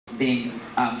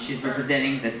she's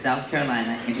representing the South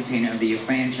Carolina Entertainer of the Year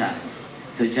franchise.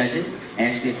 So judges,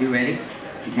 Ashley, if you're ready,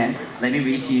 okay, let me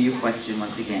read to you your question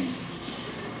once again.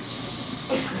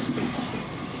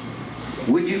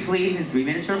 Would you please, in 3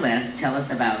 minutes or less, tell us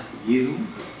about you,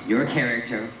 your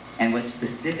character, and what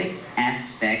specific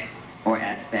aspect or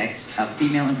aspects of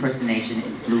female impersonation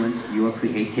influence your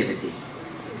creativity?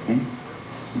 Okay?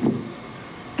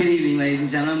 Good evening, ladies and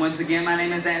gentlemen. Once again, my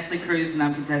name is Ashley Kruiz, and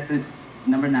I'm contestant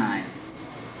number 9.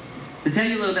 To tell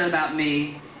you a little bit about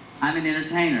me, I'm an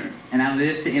entertainer, and I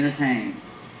live to entertain.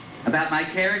 About my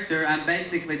character, I'm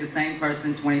basically the same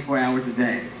person 24 hours a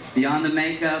day. Beyond the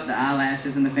makeup, the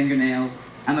eyelashes, and the fingernails,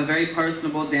 I'm a very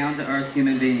personable, down-to-earth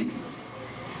human being.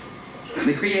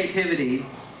 The creativity,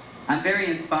 I'm very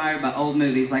inspired by old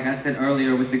movies, like I said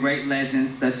earlier, with the great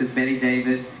legends such as Betty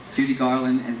Davis, Judy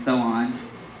Garland, and so on.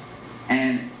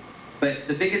 But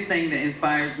the biggest thing that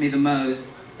inspires me the most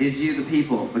is you, the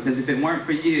people, because if it weren't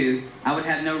for you, I would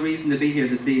have no reason to be here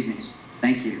this evening.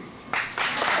 Thank you.